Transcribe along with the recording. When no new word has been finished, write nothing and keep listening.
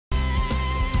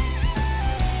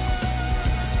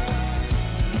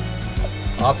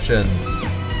Options.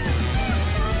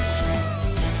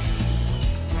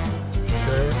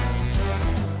 Sure.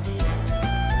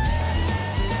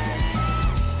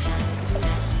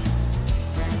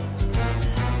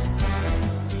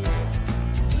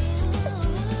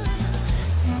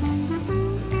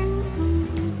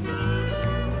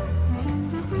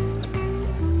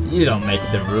 You don't make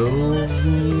the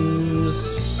rooms.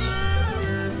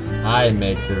 I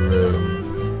make the room.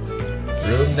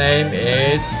 Room name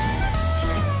is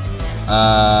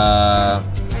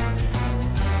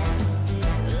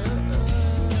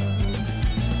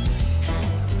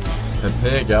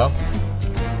here you go.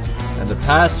 And the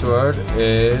password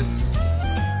is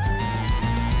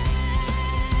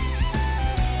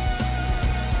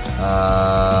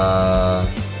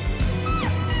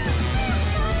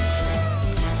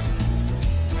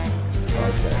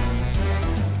okay.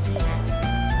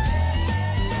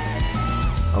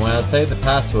 I'm gonna say the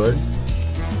password.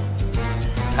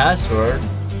 Password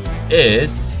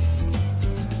is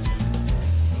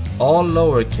all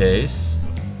lowercase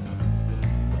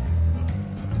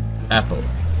Apple.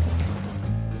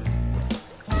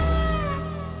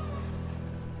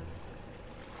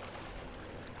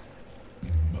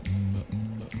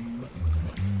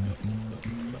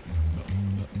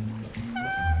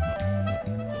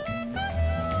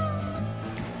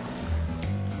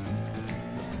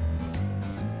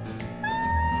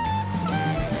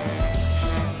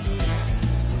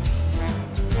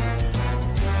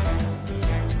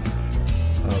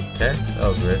 Okay, that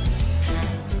was weird.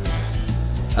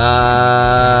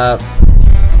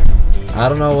 I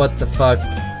don't know what the fuck.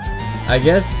 I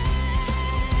guess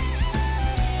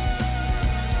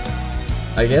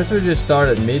we just start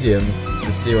at medium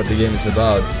to see what the game is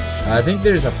about. I think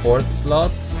there's a fourth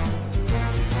slot.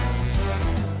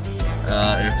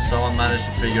 If someone managed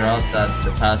to figure out that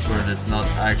the password is not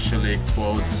actually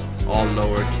quote all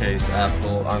lowercase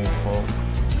Apple unquote.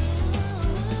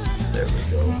 There we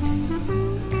go.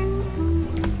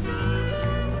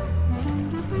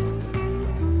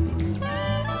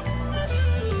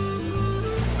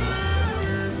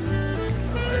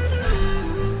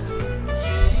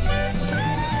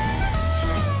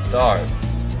 Start.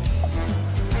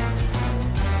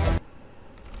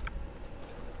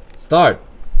 Start.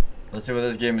 Let's see what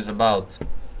this game is about.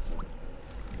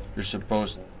 You're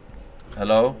supposed.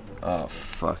 Hello? Oh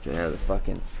fuck! I had the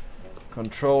fucking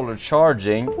controller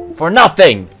charging for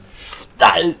nothing.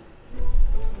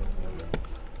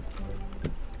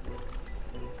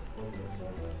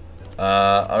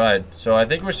 All right. So I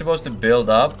think we're supposed to build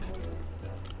up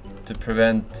to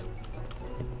prevent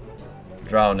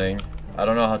drowning. I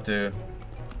don't know how to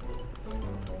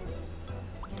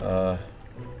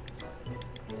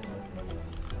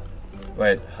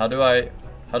wait, how do I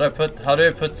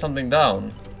put something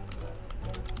down?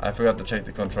 I forgot to check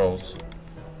the controls.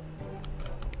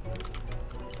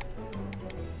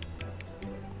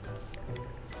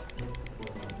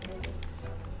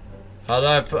 How do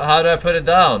I put it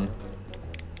down?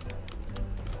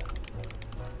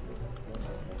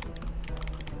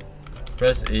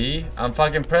 Press E? I'm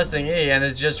fucking pressing E and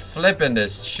it's just flipping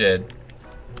this shit.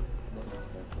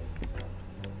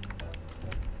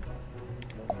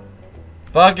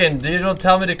 Fucking, you don't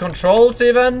tell me the controls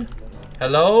even?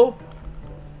 Hello?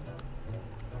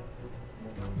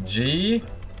 G?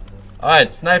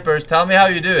 Alright, snipers, tell me how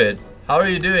you do it. How are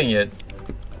you doing it?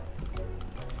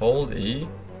 Hold E?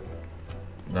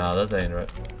 Nah, that ain't right.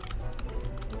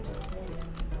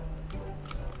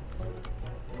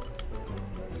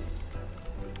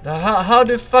 How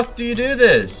the fuck do you do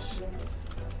this?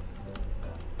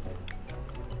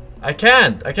 I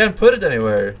can't put it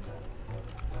anywhere.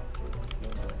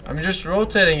 I'm just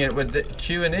rotating it with the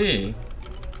Q and E.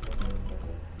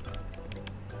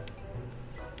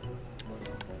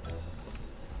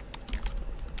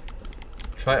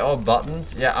 Try all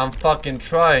buttons? Yeah, I'm fucking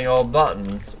trying all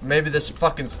buttons. Maybe this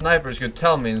fucking snipers could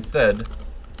tell me instead.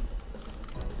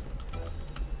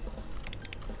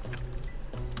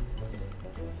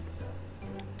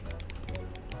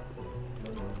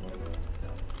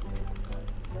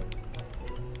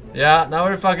 Yeah, now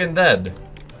we're fucking dead.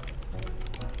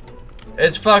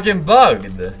 It's fucking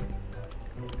bugged.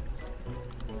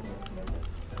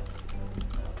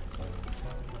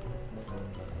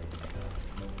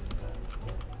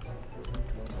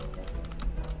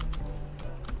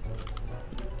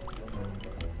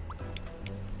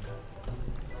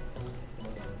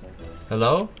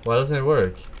 Hello? Why doesn't it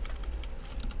work?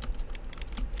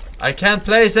 I can't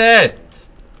place it!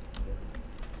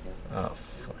 Oh,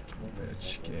 fucking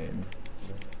bitch game.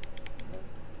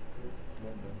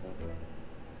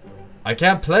 I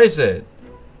can't place it!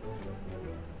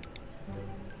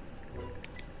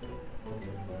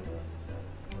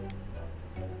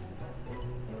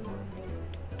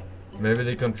 Maybe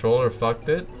the controller fucked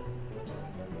it?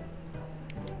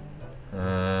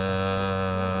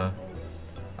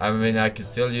 I mean, I could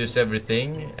still use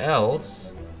everything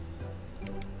else.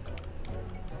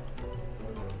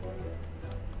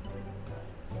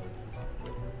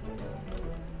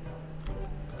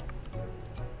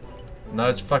 Now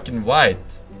it's fucking white.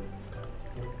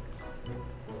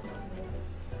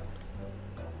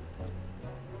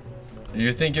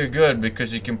 You think you're good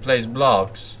because you can place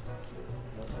blocks?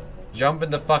 Jump in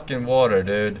the fucking water,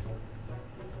 dude.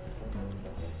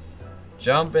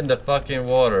 Jump in the fucking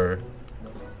water.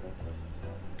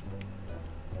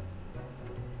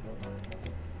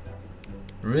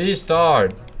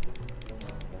 Restart.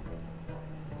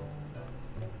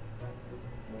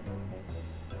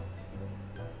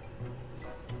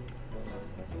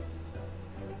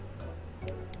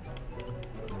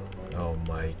 Oh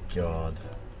my god.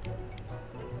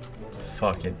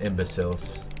 Fucking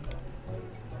imbeciles.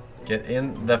 Get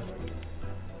in the...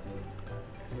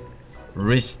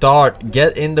 Restart.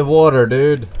 Get in the water,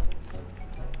 dude.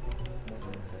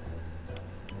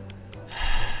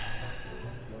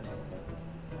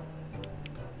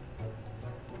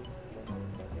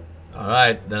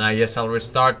 Alright, then I guess I'll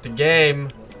restart the game.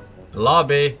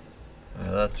 Lobby.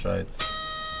 That's right.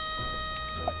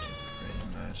 Fucking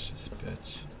free match this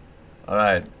bitch.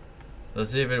 Alright.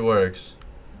 Let's see if it works.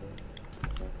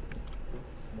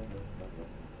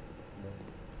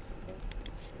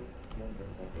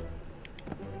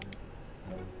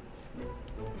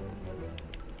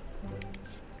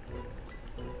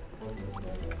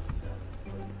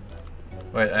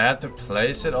 Wait, I have to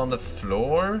place it on the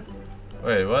floor?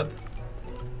 Wait, what?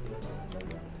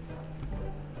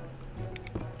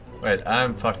 Wait,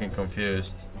 I'm fucking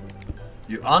confused.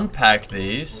 You unpack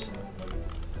these.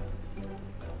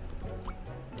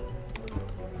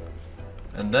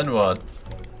 And then what?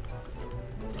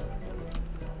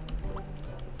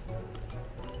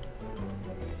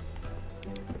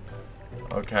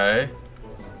 Okay.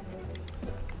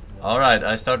 Alright,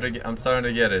 I'm starting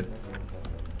to get it.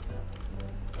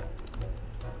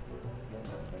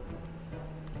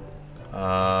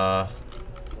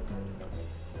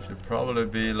 Should probably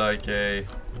be like a...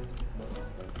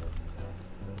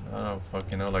 I don't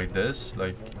fucking know, like this?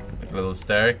 Like a little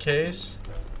staircase?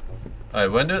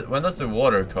 Alright, when does the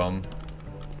water come?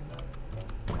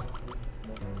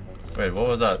 Wait, what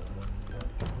was that?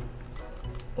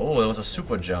 Oh, that was a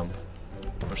super jump.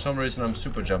 For some reason I'm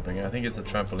super jumping. I think it's a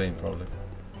trampoline, probably.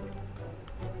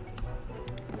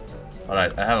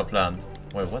 Alright, I have a plan.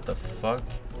 Wait, what the fuck?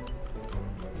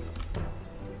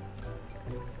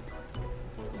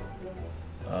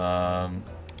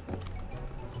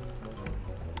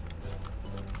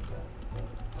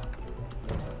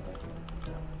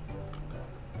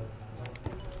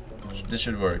 This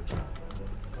should work.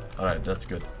 Alright, that's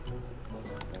good.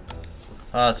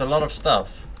 It's a lot of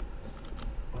stuff.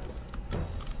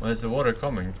 When is the water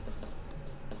coming?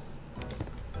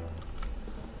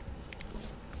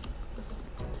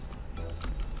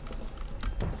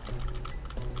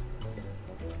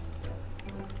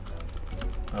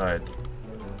 Alright.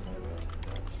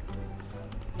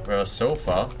 We have a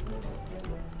sofa.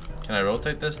 Can I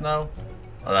rotate this now?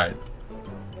 Alright.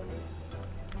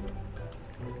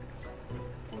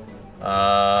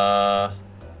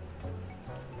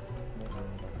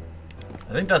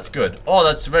 I think that's good. Oh,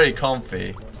 that's very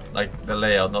comfy. Like the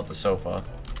layout, not the sofa.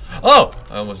 Oh!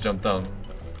 I almost jumped down.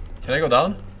 Can I go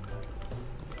down?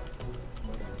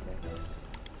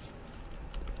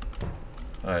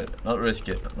 Alright, not risk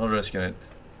it. Not risking it.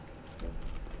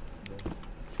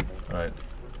 Alright.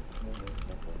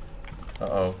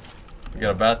 Uh-oh. We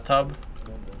got a bathtub.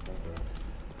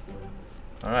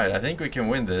 Alright, I think we can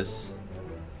win this.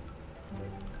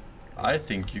 I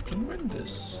think you can win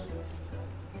this.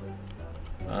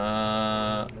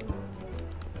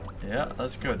 Yeah,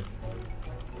 that's good.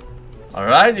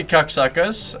 Alright, you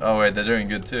cocksuckers. Oh wait, they're doing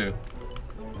good too.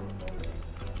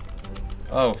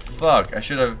 Oh fuck, I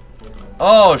should have...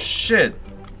 Oh shit!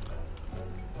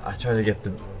 I tried to get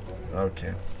the...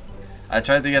 Okay. I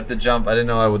tried to get the jump, I didn't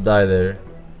know I would die there.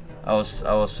 I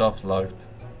was soft locked.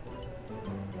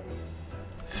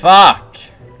 Fuck!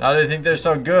 Now they think they're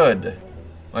so good.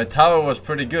 My tower was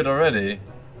pretty good already.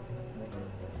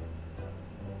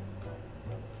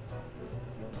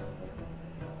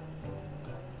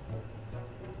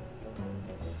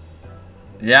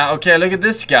 Yeah, okay, look at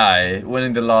this guy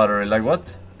winning the lottery. Like,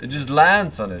 what? It just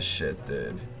lands on his shit,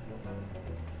 dude.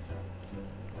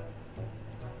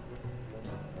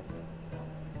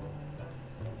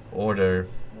 Order.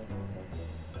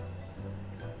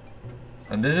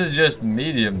 And this is just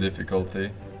medium difficulty.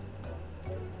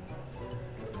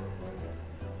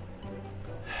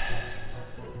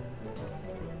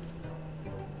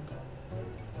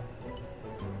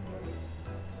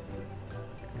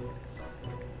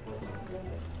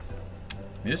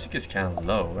 Music is kind of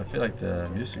low. I feel like the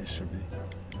music should be.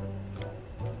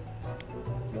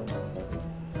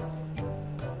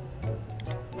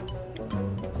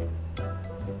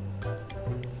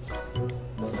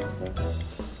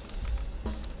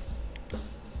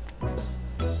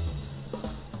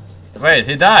 Wait,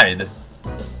 he died.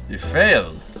 You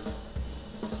failed.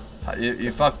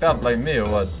 You fucked up like me or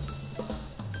what?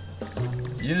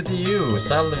 Unity U,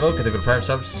 silent evocative with prime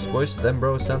subs, voice, them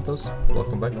bro, Santos.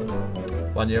 Welcome back.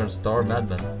 1 year on Star,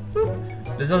 Madman.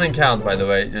 This doesn't count, by the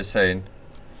way, just saying.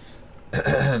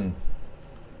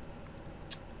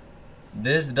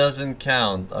 This doesn't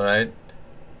count, alright?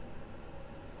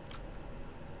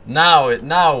 Now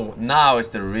is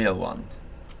the real one.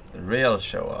 The real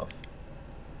show off.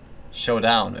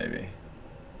 Showdown, maybe.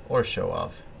 Or show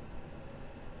off.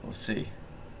 We'll see.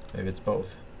 Maybe it's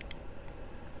both.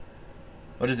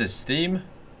 What is this? Steam?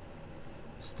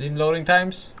 Steam loading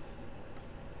times?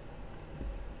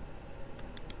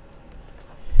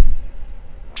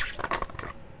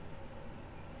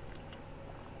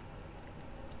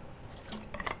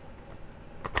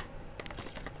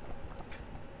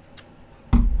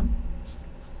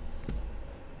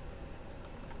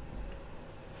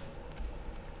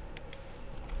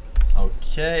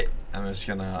 Okay, I'm just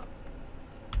gonna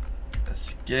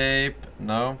escape.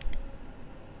 No.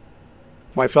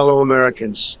 My fellow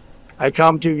Americans, I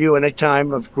come to you in a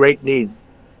time of great need.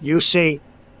 You see,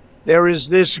 there is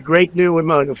this great new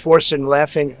amount of Forsen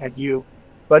laughing at you,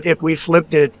 but if we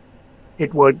flipped it,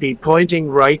 it would be pointing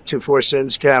right to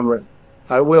Forsen's camera.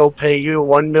 I will pay you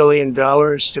 $1 million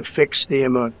to fix the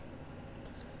emote.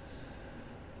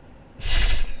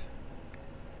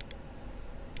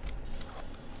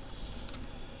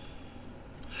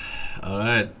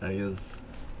 Alright, I guess.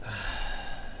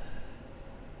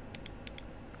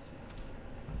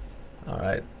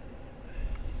 Alright.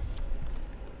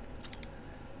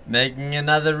 Making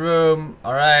another room.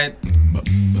 Alright.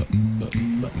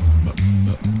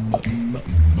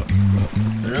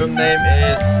 The room name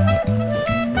is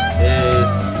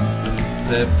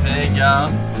the Pega.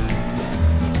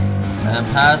 And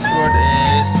password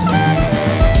is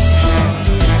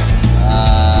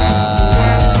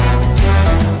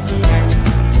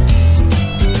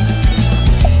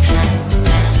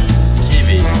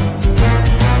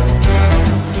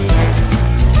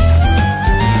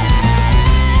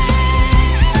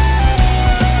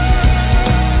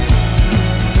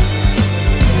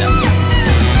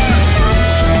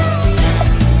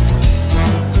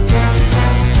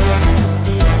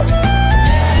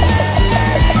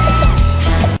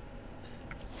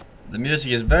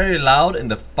music is very loud in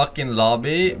the fucking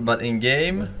lobby, but in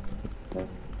game,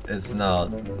 it's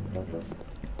not.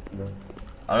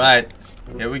 Alright,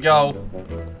 here we go.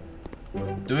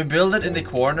 Do we build it in the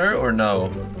corner or no?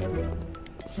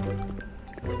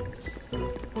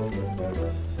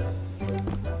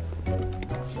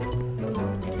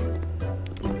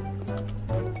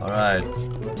 Alright.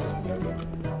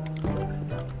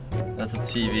 That's a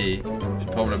TV.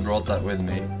 Should probably brought that with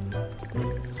me.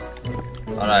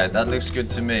 Alright, that looks good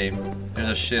to me. Here's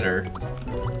a shitter.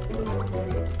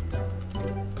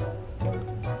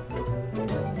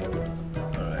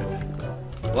 Alright.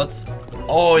 What's...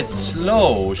 Oh, it's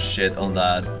slow shit on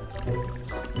that.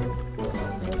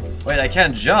 Wait, I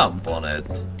can't jump on it.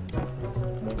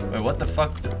 Wait, what the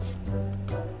fuck?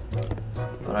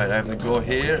 Alright, I have to go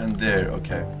here and there.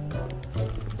 Okay.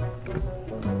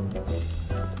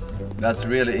 That's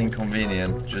really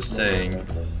inconvenient, just saying.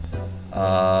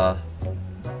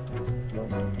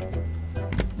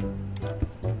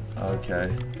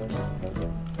 Okay.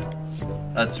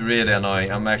 That's really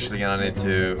annoying. I'm actually gonna need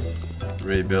to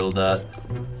rebuild that.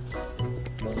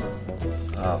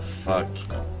 Oh, fuck.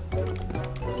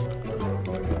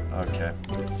 Okay.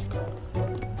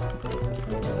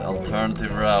 The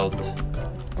alternative route.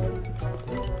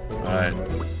 Alright.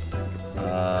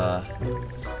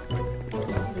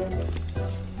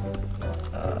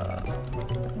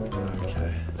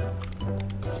 Okay.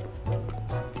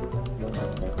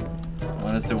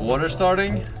 When is the water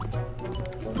starting?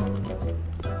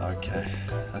 Okay,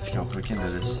 let's go. We can do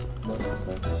this.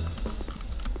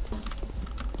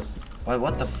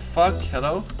 What the fuck?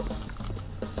 Hello?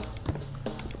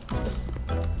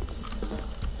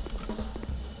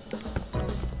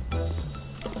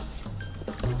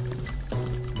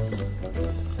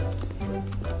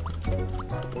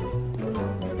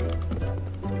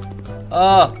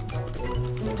 Ah!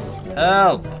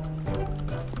 Help!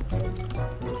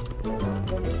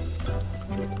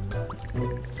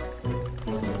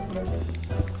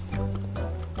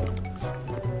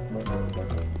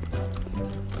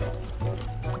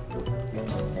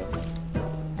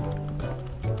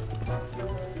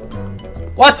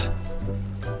 What?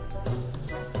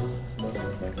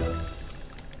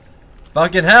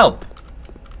 Fucking help!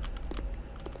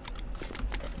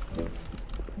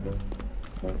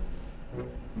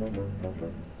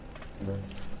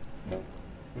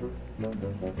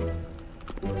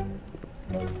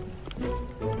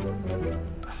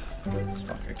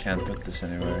 Fuck, I can't put this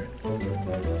anywhere.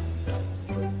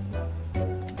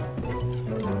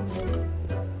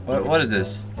 What is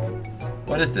this?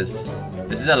 What is this?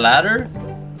 This is a ladder?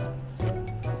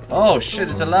 Oh shit,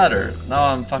 it's a ladder. Now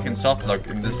I'm fucking soft locked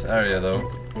in this area though.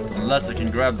 Unless I can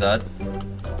grab that.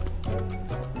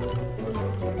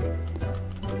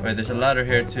 Wait, there's a ladder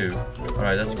here too.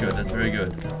 Alright, that's good, that's very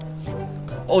good.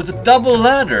 Oh, it's a double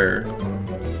ladder!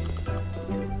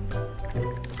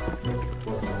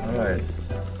 Alright.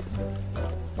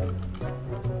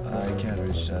 I can't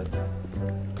reach that.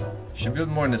 Should build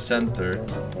more in the center.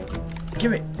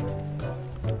 Give me!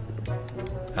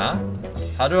 Huh?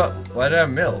 How do I... Why do I have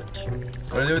milk?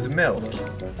 What do I do with the milk?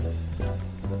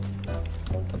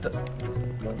 What the...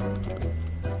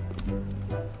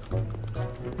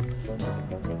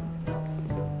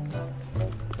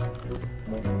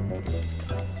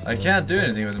 I can't do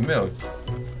anything with the milk.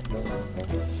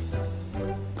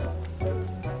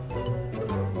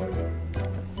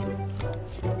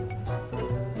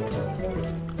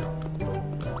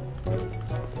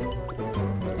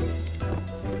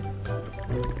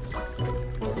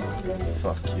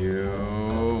 Fuck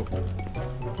you.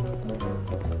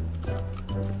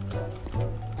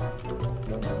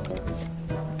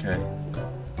 Okay.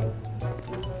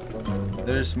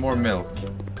 There's more milk.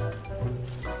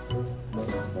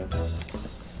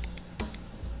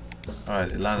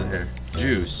 Alright, it landed here.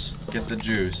 Juice. Get the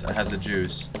juice. I have the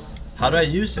juice. How do I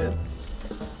use it?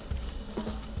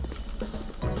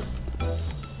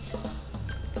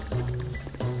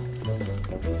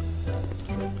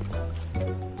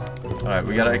 Alright,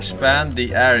 we gotta expand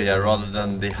the area rather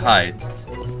than the height.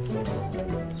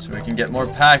 So we can get more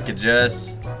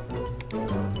packages.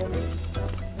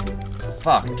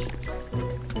 Fuck.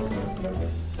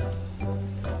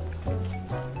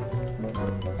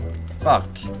 Fuck.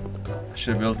 I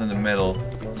should have built in the middle.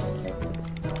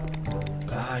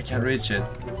 Ah, I can't reach it.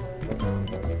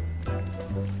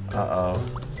 Uh-oh.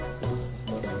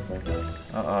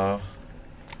 Uh-oh.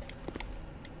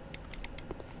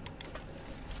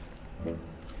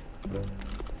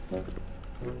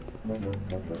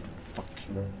 Fuck.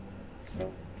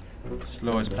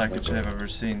 Slowest package I've ever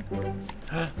seen.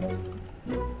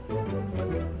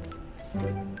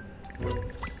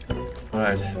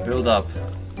 Alright, build up.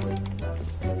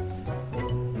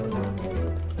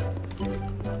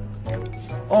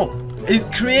 Oh,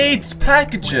 it creates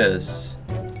packages.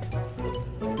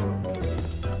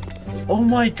 Oh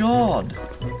my god.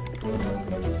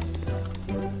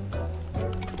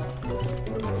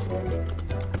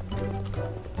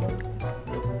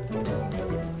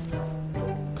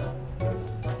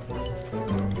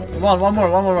 Come on, one more.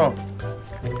 One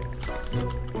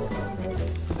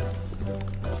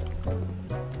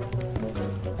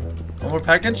more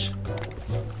package?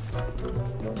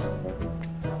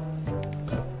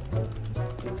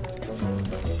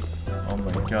 Oh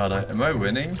my god, am I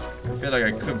winning? I feel like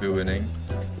I could be winning.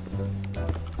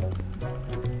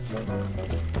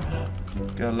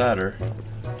 Got a ladder.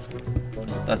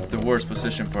 That's the worst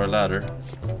position for a ladder.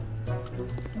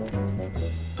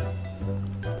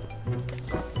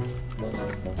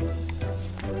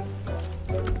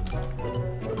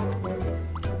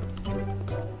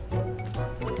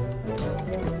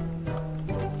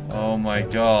 Oh my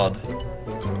god.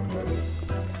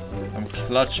 I'm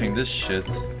clutching this shit.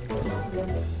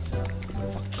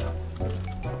 Fuck.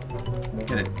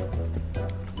 Get it.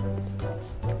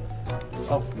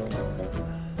 Oh.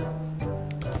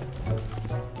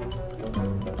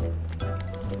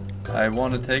 I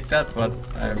want to take that, but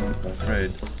I'm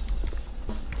afraid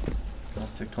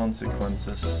of the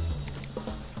consequences.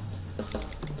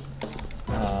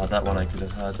 Ah, that one I could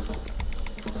have had.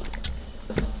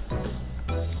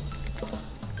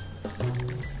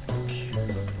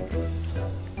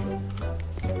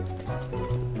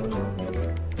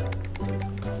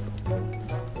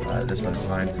 This one's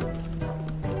fine.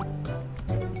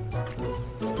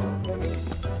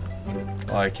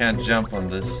 Oh, I can't jump on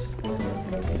this.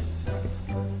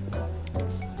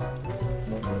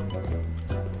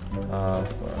 Oh,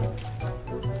 fuck.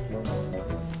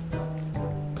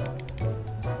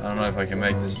 I don't know if I can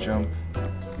make this jump.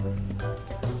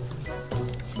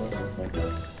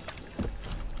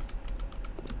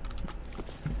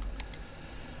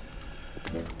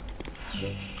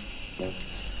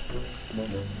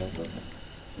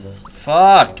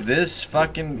 Fuck this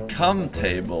fucking cum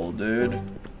table, dude.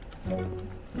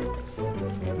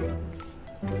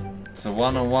 It's a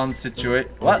one-on-one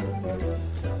situation. What?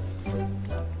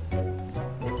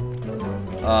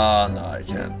 Oh, no, I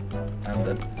can't. I'm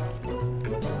dead.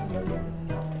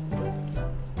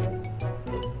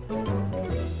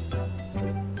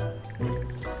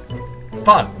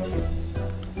 Fuck!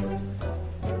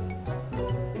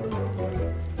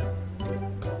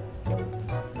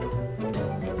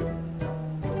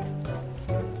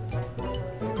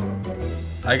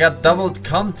 I got doubled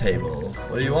cum table.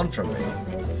 What do you want from me?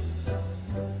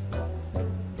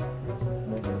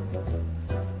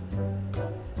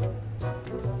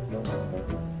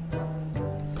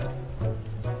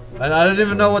 And I don't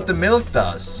even know what the milk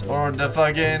does or the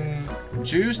fucking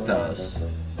juice does.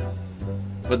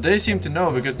 But they seem to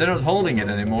know because they're not holding it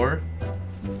anymore.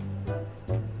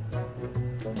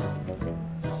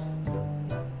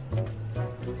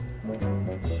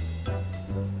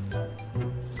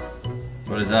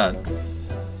 What is that?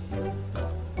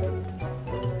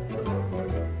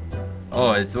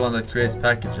 Oh, it's the one that creates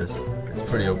packages. It's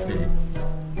pretty OP.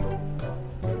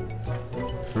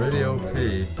 Pretty OP.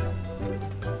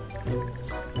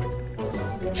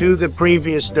 To the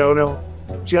previous dono,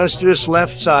 just this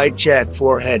left side chat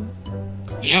forehead.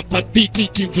 Yeah, but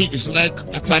BTTV is like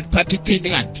a third-party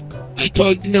Finland. I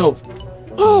don't know.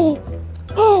 Oh,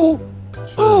 oh,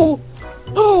 oh,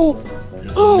 oh.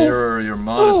 Just mirror your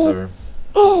monitor.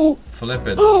 Oh, Flip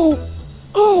it. oh,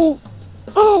 oh,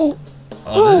 oh.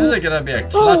 Oh, this is gonna be a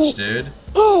clutch, dude.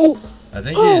 Oh, I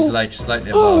think he's like slightly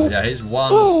above. Yeah, he's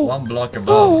one block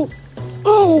above.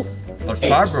 oh. But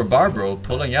Barbaro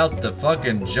pulling out the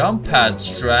fucking jump pad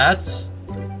strats.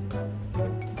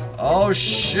 Oh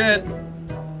shit.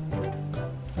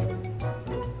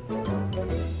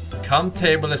 Cum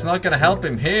table is not gonna help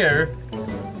him here.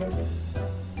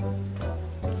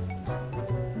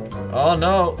 Oh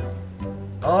no.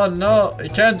 Oh no, he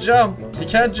can't jump. He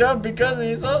can't jump because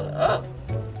he's on.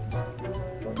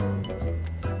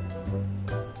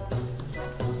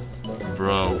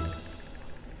 Bro.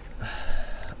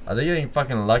 Are they getting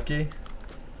fucking lucky?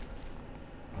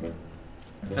 I feel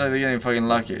like they're getting fucking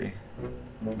lucky.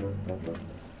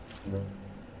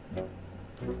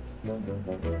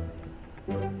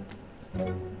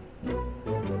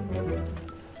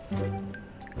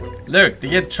 Look, they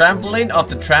get trampoline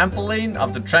after trampoline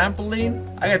after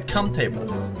trampoline. I get cum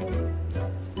tables.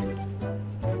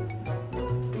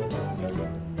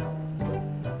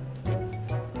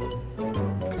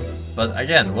 But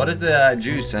again, what is the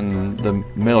juice and the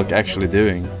milk actually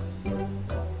doing?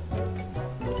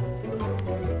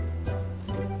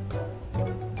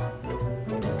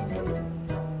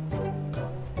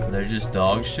 They're just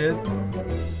dog shit?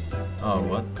 Oh,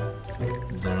 what?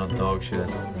 They're not dog shit.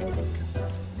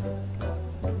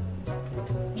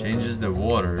 Changes the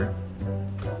water.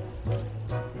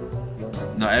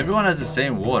 No, everyone has the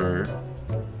same water.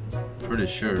 Pretty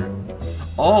sure.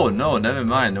 Oh no, never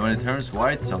mind. When it turns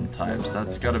white sometimes,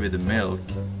 that's gotta be the milk.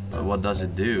 But what does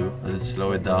it do? Does it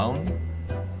slow it down?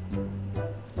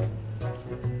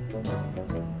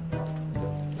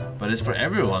 But it's for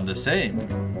everyone the same.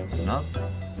 It's not.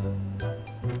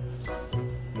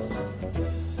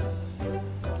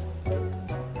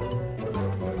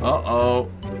 Uh-oh.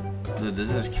 Dude,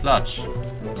 this is clutch.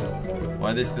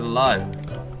 Why are they still alive?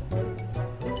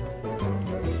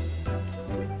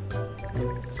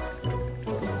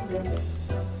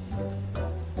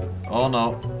 Oh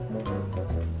no.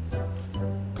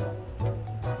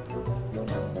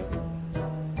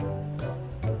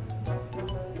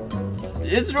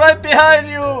 It's right behind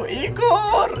you,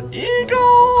 Igor!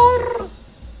 Igor!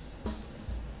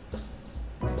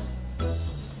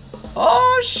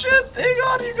 Oh shit,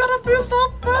 Igor, you gotta build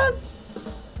up, man!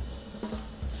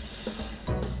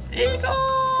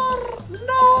 Igor!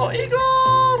 No,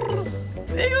 Igor!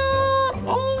 Igor!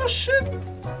 Oh shit!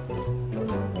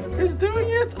 He's doing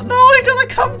it! No, he got a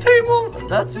cum table!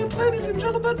 That's it, ladies and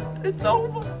gentlemen. It's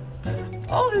over.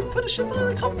 Oh, he put a shit on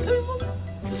the cum table.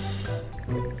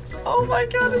 Oh my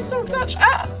god, it's so clutch.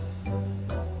 Ah!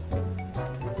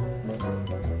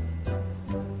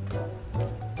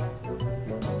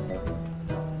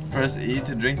 Press E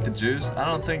to drink the juice? I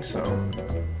don't think so.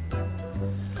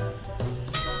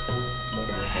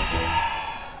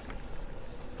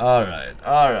 Alright.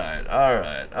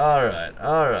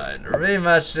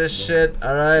 Rematch this shit,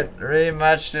 alright?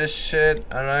 Rematch this shit,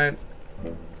 alright?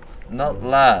 Not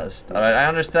last, alright? I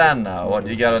understand now what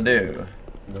you gotta do.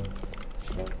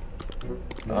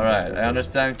 Alright, I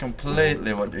understand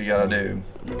completely what you gotta do.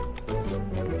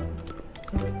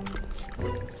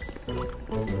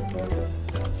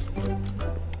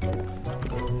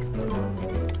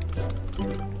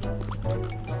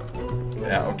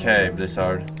 Yeah, okay,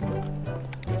 Blizzard.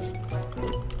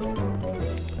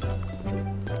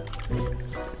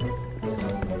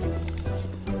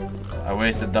 I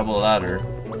wasted double ladder.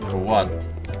 For what?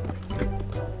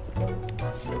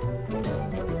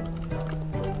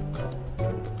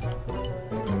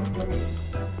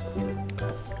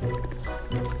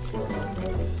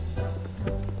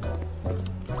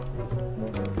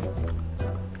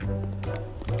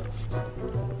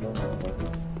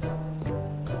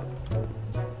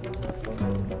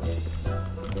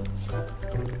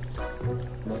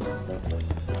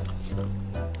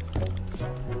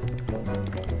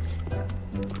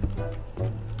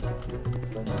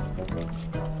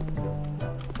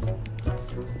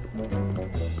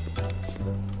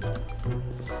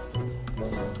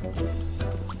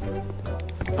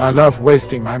 I love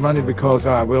wasting my money because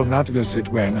I will not use it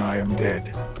when I am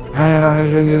dead.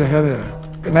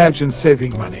 Imagine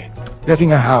saving money,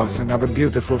 getting a house and have a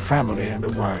beautiful family and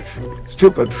a wife.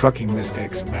 Stupid fucking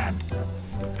mistakes, man.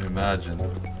 Imagine.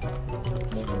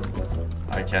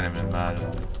 I can't even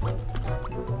imagine.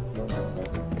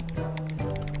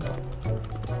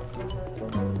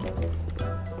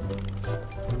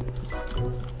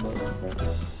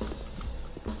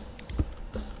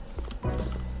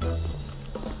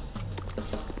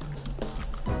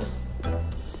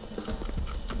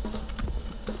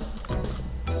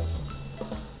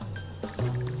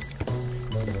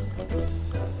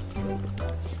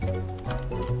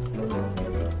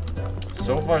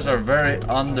 Sofas are very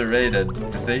underrated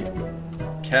because they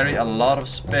carry a lot of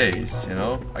space, you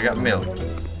know? I got milk.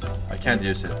 I can't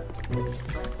use it.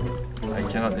 I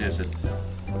cannot use it.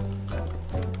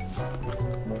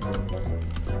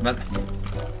 But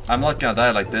I'm not gonna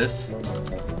die like this.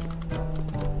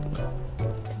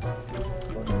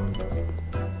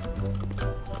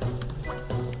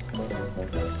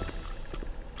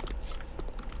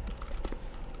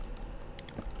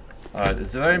 Alright,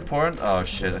 it's very important. Oh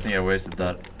shit, I think I wasted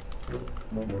that.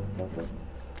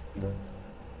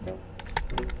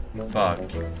 Fuck.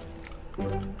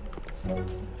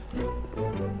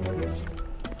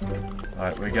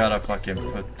 Alright, we gotta fucking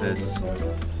put this.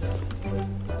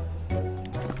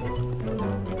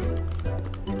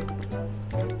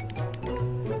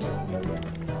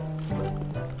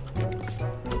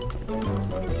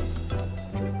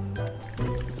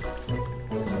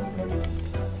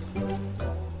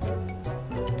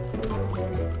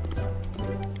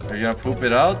 Are you gonna poop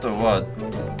it out or what?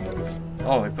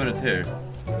 Oh, I put it here.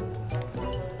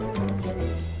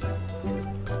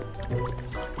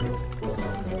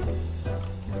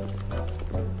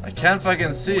 I can't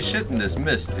fucking see shit in this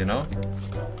mist, you know?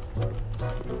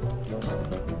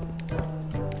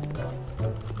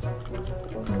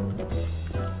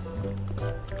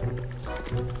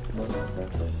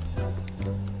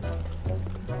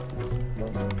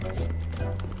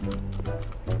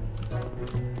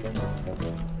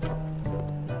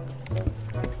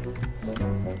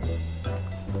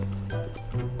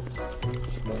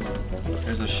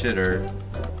 Here's a shitter.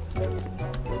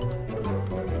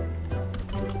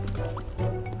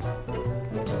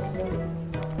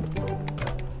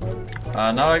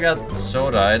 Now I got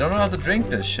soda. I don't know how to drink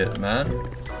this shit, man.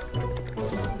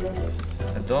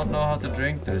 I don't know how to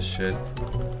drink this shit.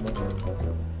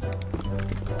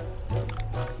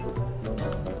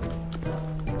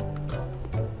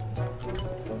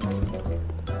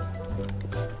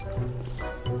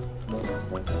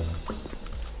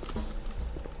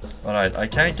 Alright, I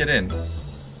can't get in.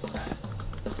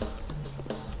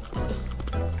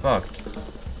 Fuck.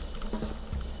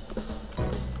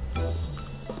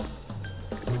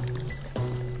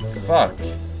 Fuck.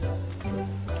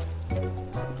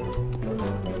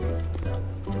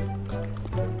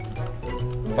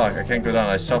 Fuck, I can't go down.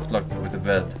 I soft locked with the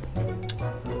bed.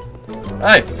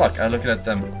 Hey, fuck, I'm looking at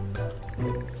them.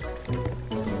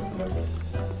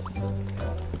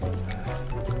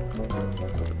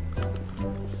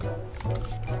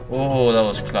 Oh, that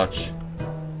was clutch.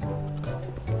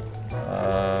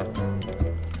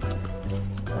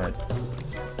 Right.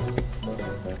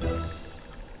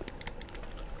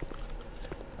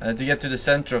 I need to get to the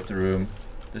center of the room.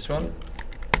 This one?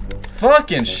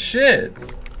 Fucking shit!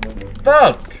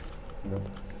 Fuck!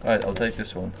 Alright, I'll take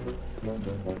this one.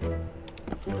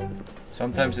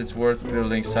 Sometimes it's worth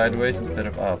building sideways instead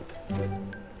of up.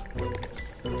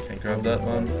 Okay, grab that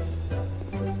one.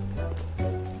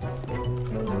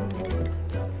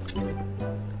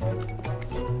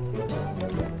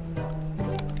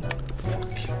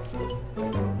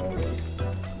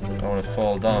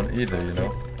 Fall down either, you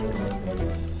know.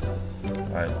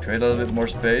 Alright, create a little bit more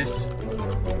space.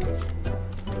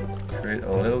 Create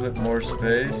a little bit more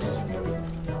space.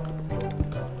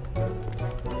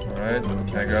 Alright,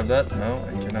 can I grab that? No,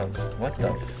 I cannot. What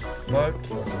the fuck?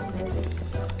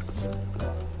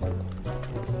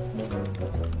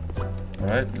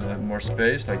 Alright, a little more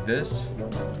space like this.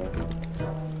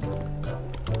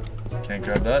 Can't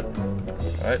grab that.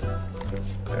 Alright.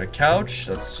 Got a couch,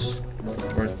 that's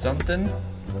worth something.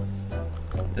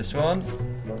 This one.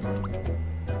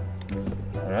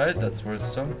 Alright, that's worth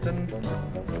something.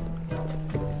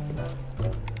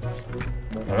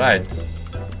 Alright.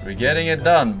 We're getting it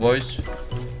done, boys.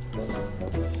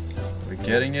 We're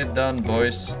getting it done,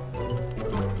 boys.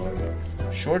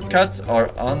 Shortcuts are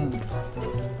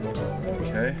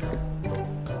okay.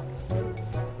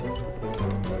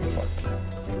 Fuck.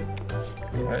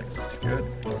 Alright, that's good.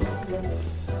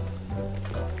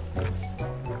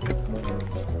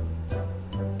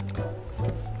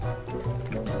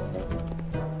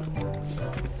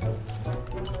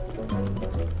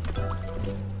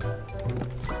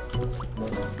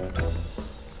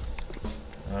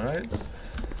 Alright.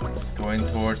 It's going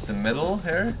towards the middle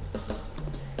here.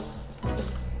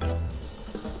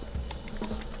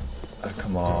 Oh,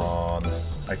 come on.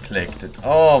 I clicked it.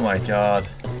 Oh my god.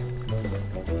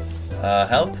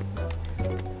 Help?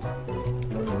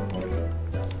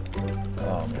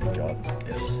 Oh my god.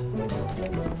 Yes.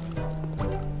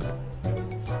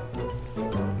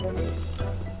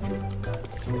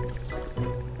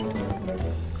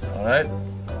 Alright.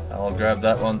 I'll grab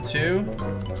that one too.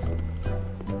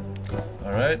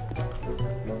 Alright.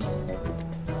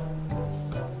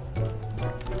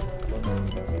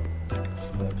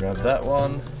 I'll grab that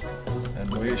one.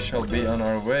 And we shall be on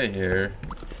our way here.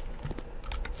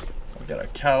 I've got a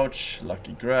couch.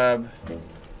 Lucky grab.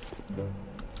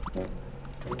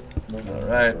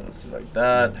 Alright, let's do like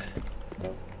that.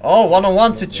 Oh,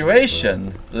 one-on-one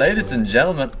situation! Ladies and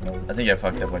gentlemen. I think I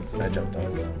fucked up when I jumped up.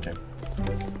 Okay.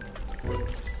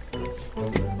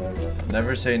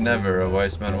 Never say never, a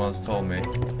wise man once told me.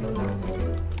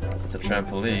 It's a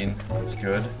trampoline, that's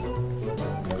good.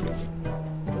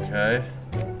 Okay.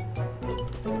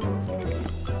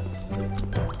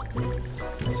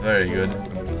 It's very good.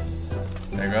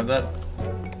 Can I grab that?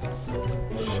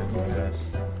 Shit, yes.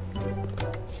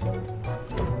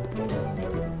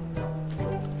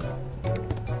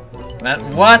 Man,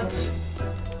 what?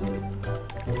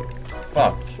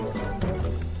 Fuck.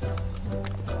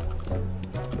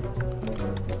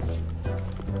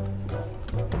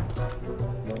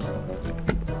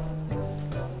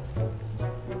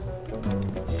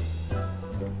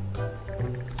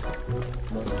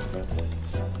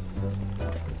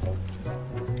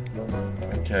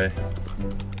 Okay.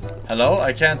 Hello?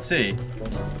 I can't see.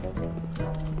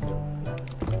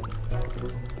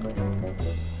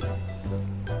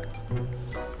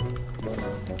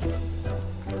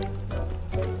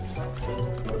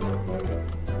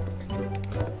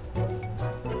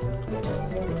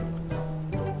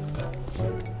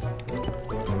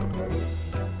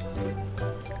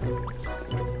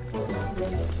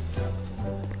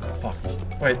 Fuck.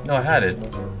 Wait, no, I had it.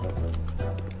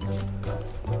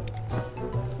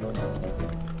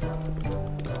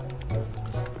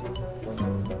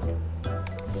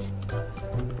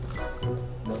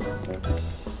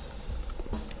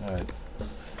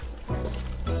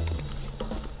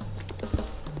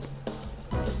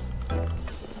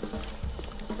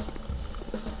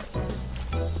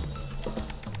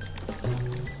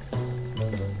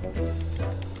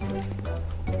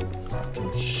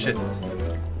 Shit.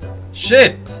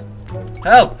 Shit!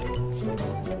 Help!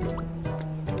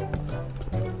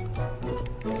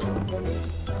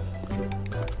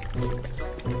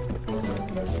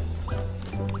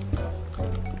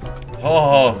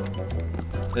 Oh,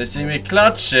 they see me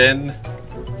clutching.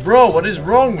 Bro, what is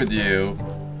wrong with you?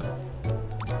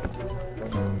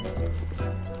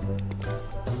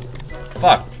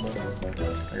 Fuck.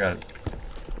 I got it.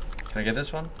 Can I get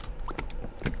this one?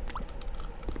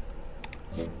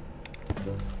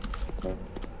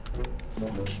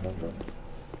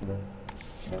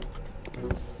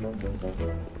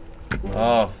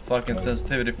 Oh, fucking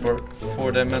sensitivity for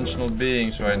four-dimensional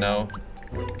beings right now.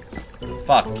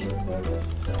 Fuck.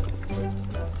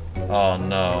 Oh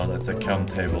no, that's a cum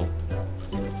table.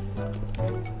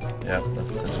 Yep,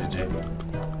 that's a GG.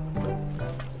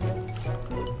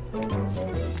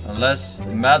 Unless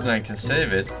the madman can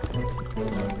save it.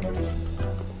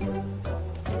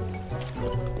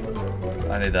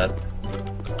 I need that.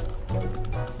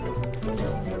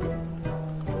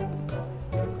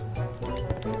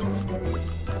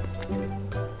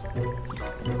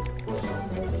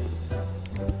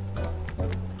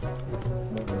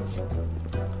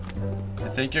 You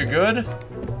think you're good?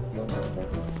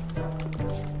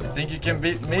 You think you can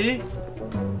beat me?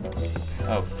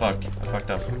 Oh fuck, I fucked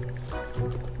up.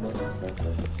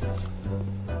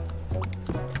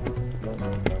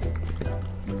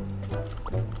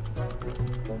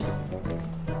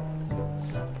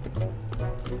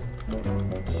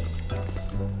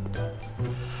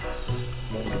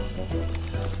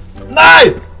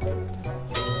 No!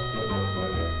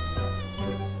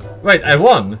 Wait, I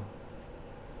won?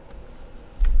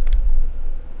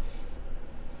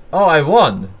 Oh, I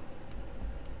won!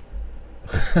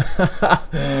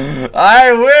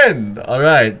 I win!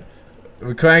 Alright.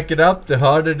 We crank it up, the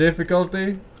harder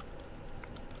difficulty.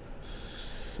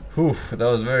 Oof, that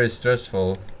was very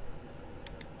stressful.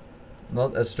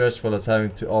 Not as stressful as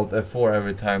having to Alt F4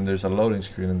 every time there's a loading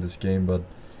screen in this game, but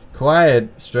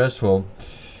quite stressful.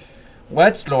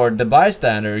 Wetslord, the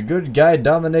bystander, good guy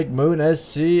Dominic Moon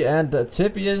SC, and the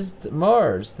tippiest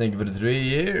Mars. Thank you for the 3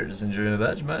 years. Enjoying the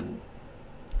badge, man.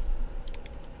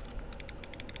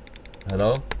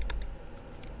 Hello?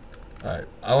 Alright,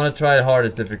 I want to try the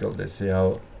hardest difficulty, see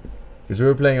how... Because we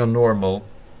were playing on normal.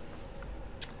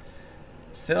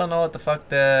 Still don't know what the fuck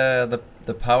the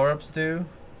power-ups do.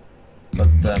 But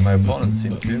my opponents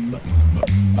seem to.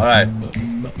 Alright.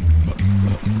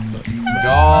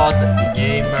 God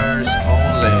gamers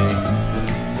only.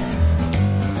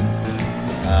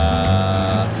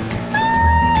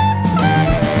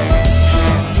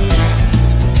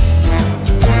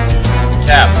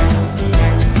 Cap.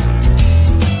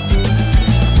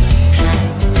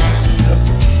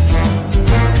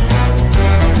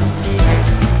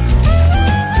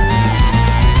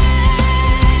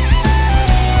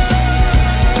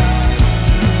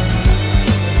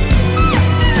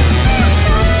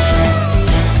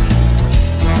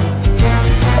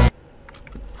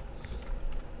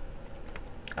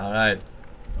 Alright.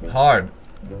 Hard.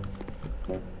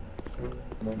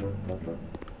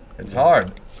 It's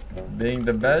hard. Being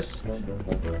the best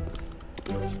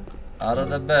out of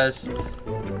the best.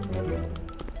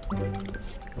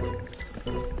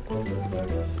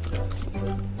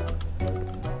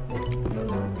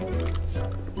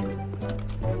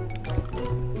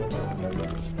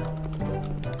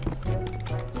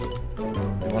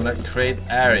 You wanna create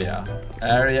area.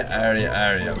 Area.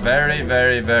 Very,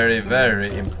 very, very,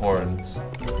 very important.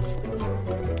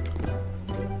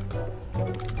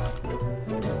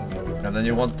 And then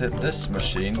you want this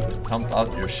machine to pump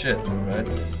out your shit, right?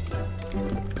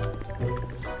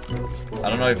 I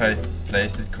don't know if I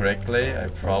placed it correctly. I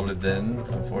probably didn't,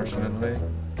 unfortunately.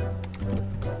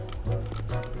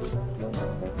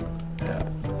 Yeah.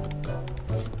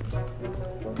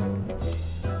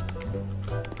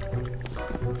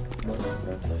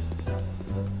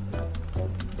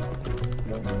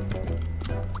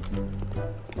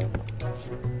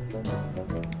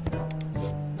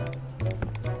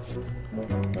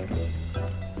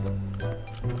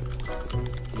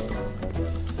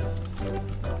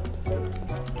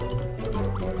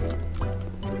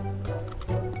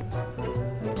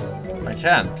 I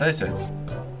can place it.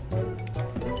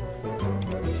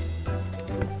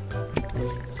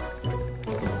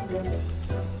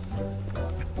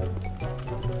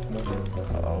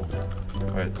 Uh-oh.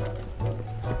 Wait.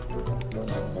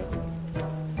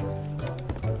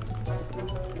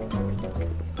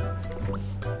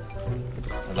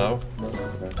 Hello?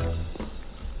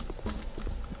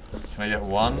 Can I get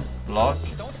one block?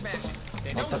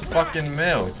 Not the fucking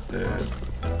milk, dude.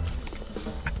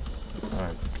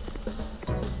 Alright.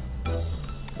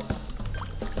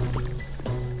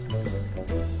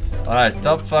 Alright,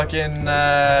 stop fucking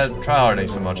tryharding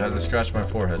so much. I had to scratch my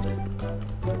forehead.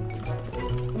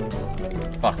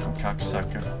 Fucking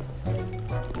cocksucker.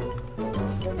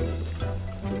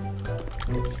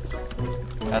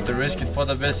 Had to risk it for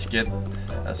the biscuit,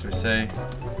 as we say.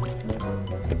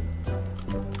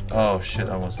 Oh shit,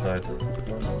 I almost died.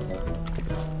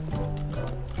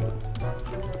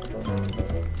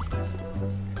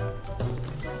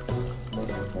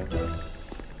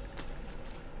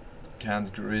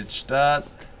 Can't reach that.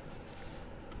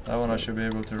 That one I should be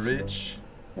able to reach.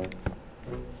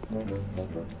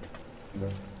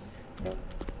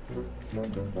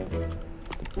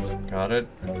 Got it.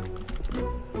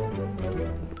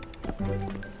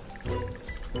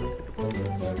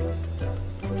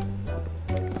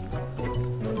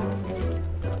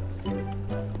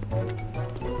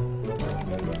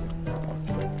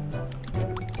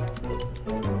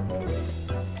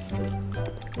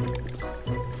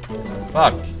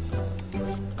 Fuck.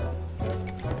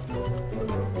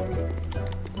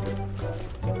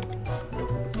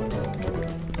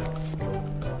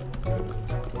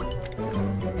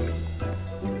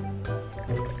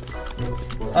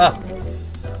 Ah.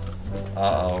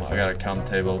 Uh-oh, I got a count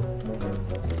table.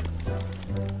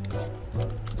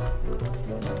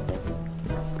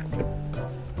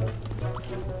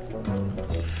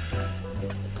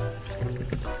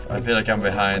 I feel like I'm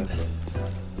behind.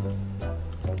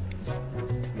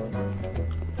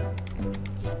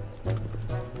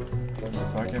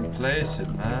 Fucking place it,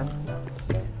 man.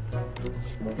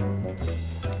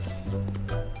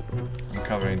 I'm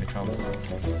covering the comp.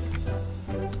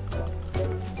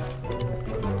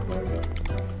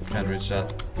 Can't reach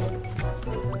that.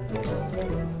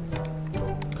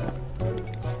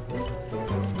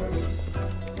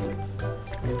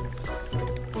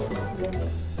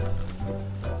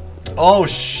 Oh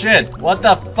shit! What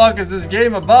the fuck is this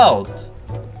game about?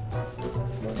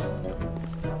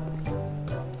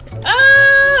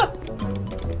 Ah!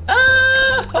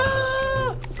 Ah!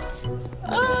 Ah!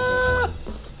 Ah!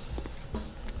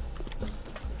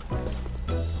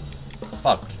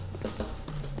 Fuck.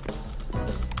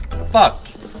 Fuck.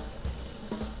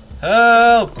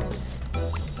 Help!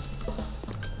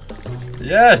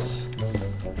 Yes!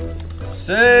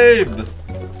 Saved!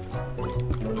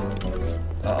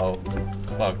 Uh-oh.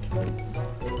 Fuck.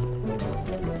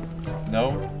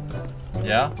 No?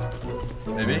 Yeah?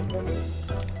 Maybe?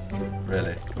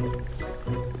 Really?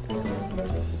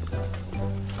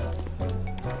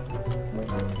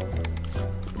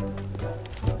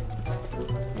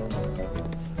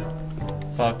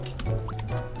 Fuck.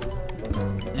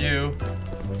 You.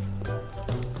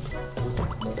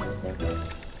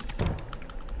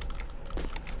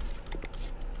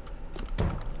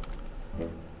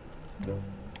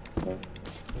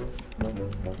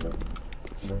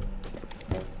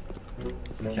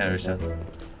 Can't reach that.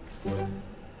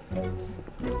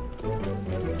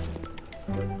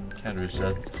 Can't reach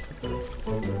that.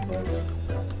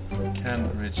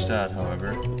 Can't reach that,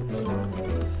 however.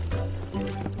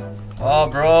 Oh,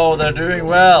 bro, they're doing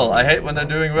well. I hate when they're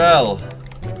doing well.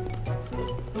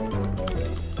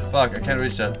 Fuck, I can't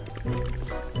reach that.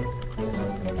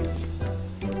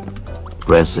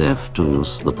 Press F to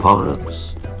use the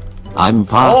power-ups. I'm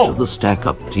part of the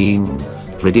stack-up team.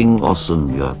 Pretty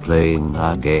awesome you're playing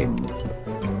our game.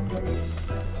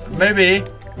 Maybe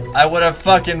I would have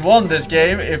fucking won this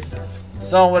game if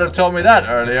someone would have told me that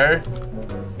earlier.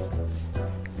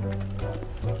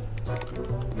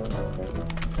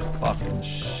 Fucking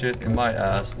shit in my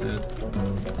ass, dude.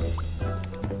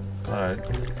 Alright.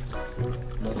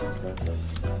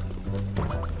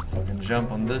 Fucking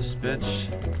jump on this bitch.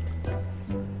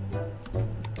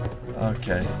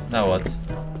 Okay, now what?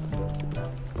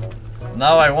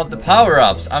 Now I want the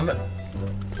power-ups.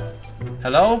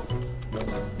 Hello?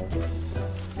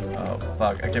 Oh,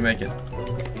 fuck. I can make it.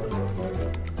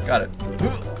 Got it.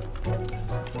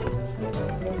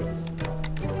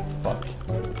 Fuck.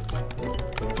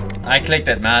 I clicked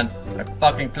it, man. I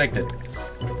fucking clicked it.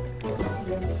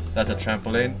 That's a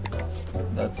trampoline.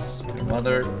 That's your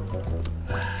mother.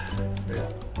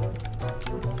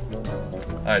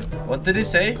 Alright, what did he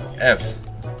say? F.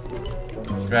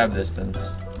 Grab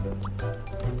distance.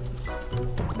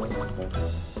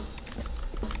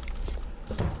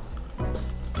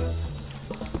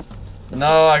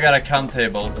 No, I got a count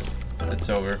table. It's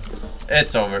over.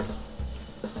 It's over.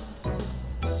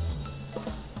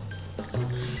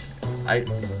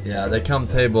 Yeah, the count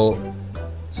table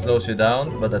slows you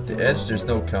down, but at the edge there's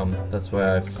no count. That's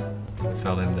why I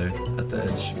fell in there at the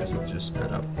edge, because it just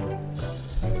sped up.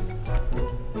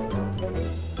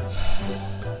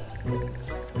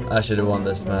 I should have won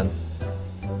this, man.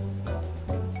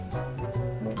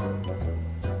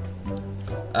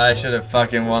 I should have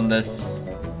fucking won this.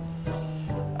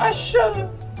 I should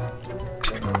have.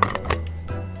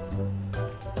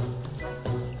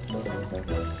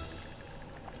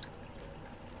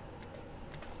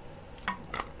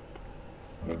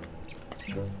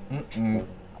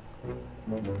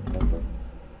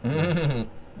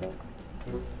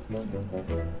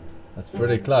 That's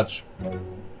pretty clutch.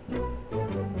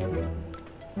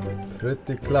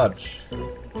 Pretty clutch.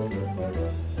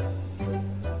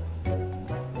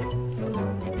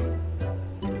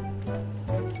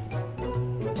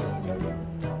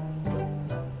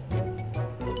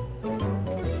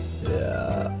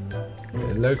 Yeah,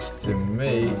 it looks to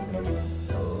me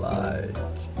like...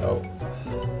 Oh.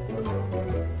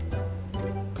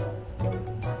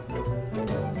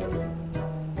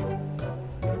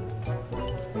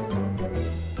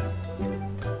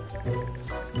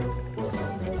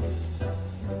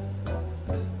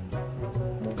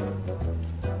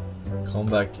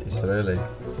 Comeback Israeli.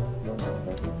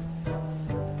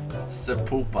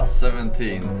 Sepupa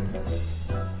 17.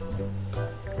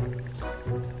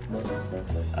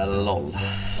 Lol.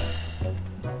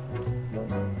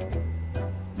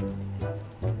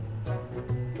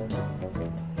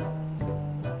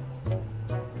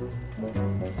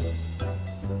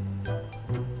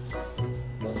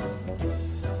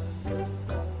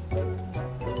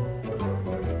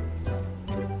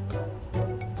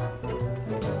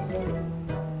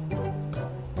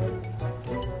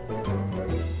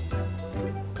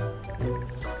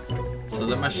 So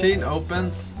the machine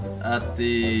opens at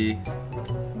the...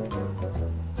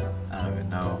 I don't even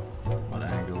know what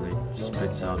angle it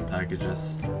spits out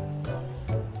packages.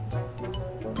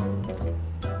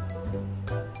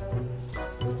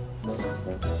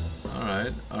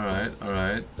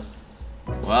 Alright.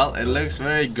 Well, it looks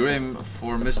very grim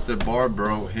for Mr.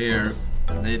 Barbaro here,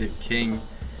 Native King,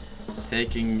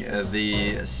 taking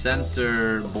the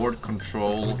center board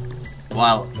control,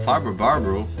 while Fiber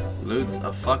Barbaro loots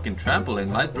a fucking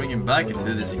trampoline. Might bring him back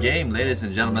into this game, ladies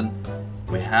and gentlemen.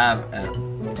 We have an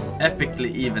epically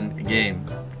even game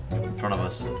in front of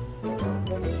us.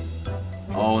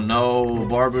 Oh no,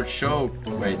 Barbaro choked.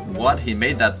 Wait, what? He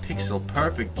made that pixel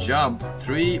perfect jump,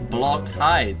 3 block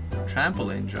height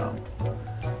trampoline jump.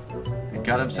 He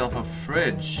got himself a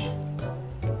fridge.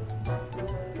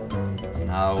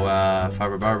 Now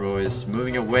Fiber Barbaro is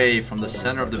moving away from the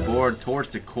center of the board towards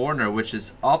the corner, which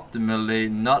is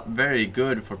optimally not very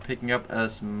good for picking up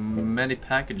as many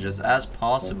packages as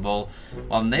possible,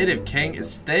 while Native King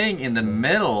is staying in the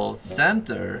middle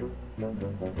center,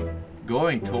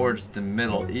 going towards the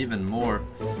middle even more.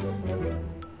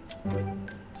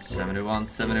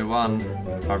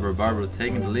 71-71. Fiber Barbaro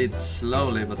taking the lead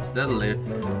slowly but steadily.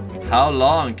 How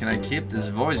long can I keep this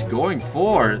voice going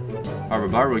for? Fiber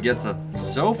Barbaro gets a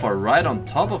sofa right on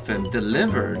top of him,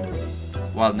 delivered,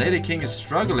 while Native King is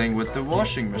struggling with the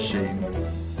washing machine.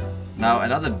 Now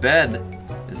another bed.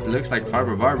 It looks like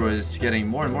Fiber Barbaro is getting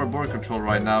more and more board control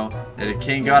right now. Native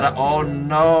King got a... Oh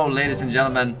no, ladies and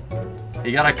gentlemen.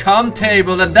 He got a cum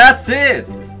table and that's it!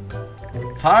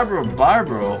 Fiber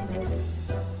Barbaro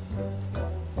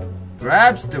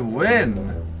grabs the win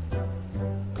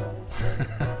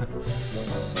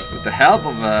with the help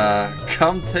of a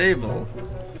cum table.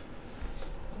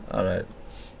 Alright.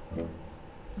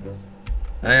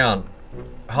 Hang on.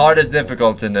 Hardest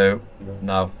difficulty now.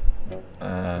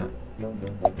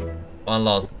 One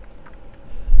last.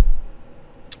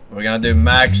 We're gonna do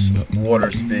max water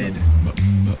speed.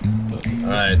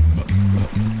 Alright.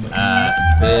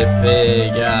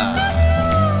 Pipiga.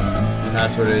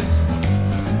 That's what it is.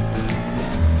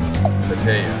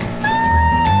 Okay.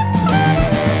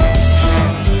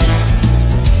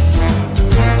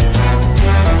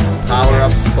 Power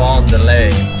up spawn delay.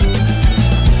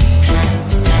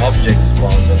 Object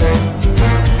spawn delay.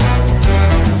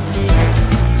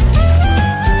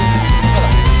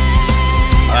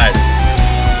 Alright.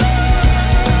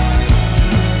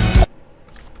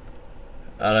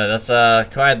 Alright, that's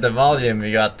quite the volume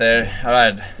we got there.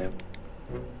 Alright.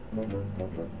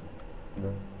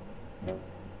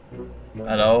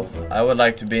 Hello, I would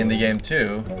like to be in the game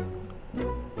too.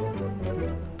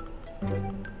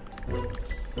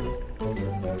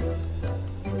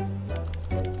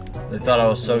 They thought I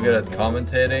was so good at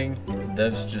commentating.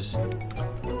 Devs just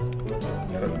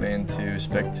put me into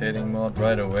spectating mode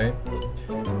right away.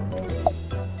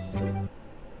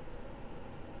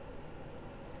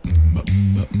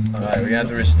 Alright, we're gonna have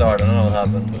to restart. I don't know what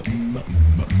happened.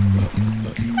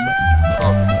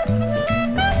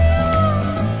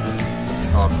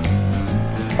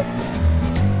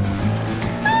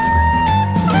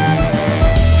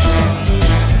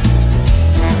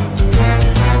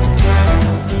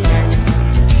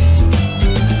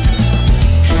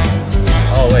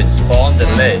 Oh wait, spawn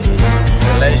delay.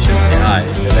 Delay should be high.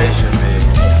 Delay should be...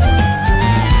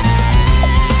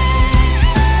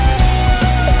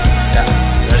 Yeah,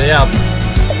 ready up.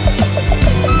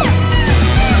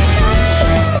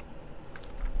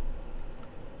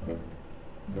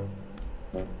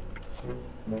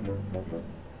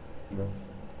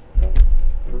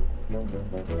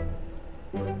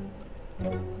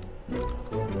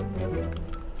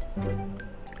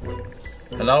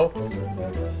 Hello?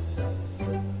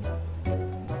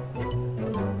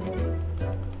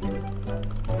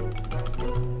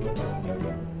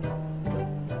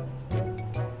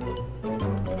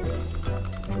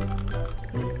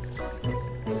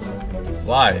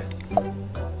 Why?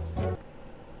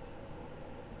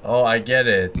 Oh, I get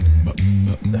it.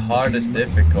 The hardest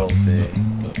difficulty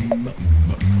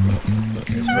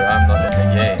is where I'm not in the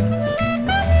game.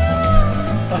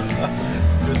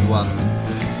 Good one.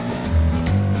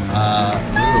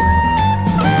 Room.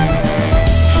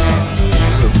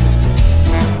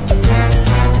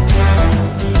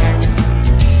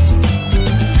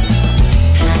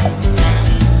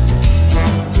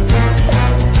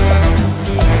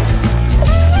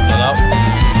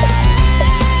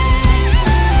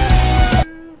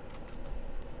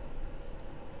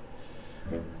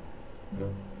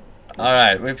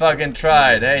 Alright, we fucking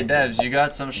tried. Hey devs, you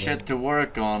got some shit to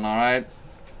work on, alright?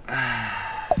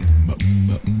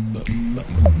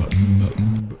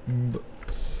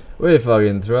 We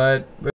fucking tried.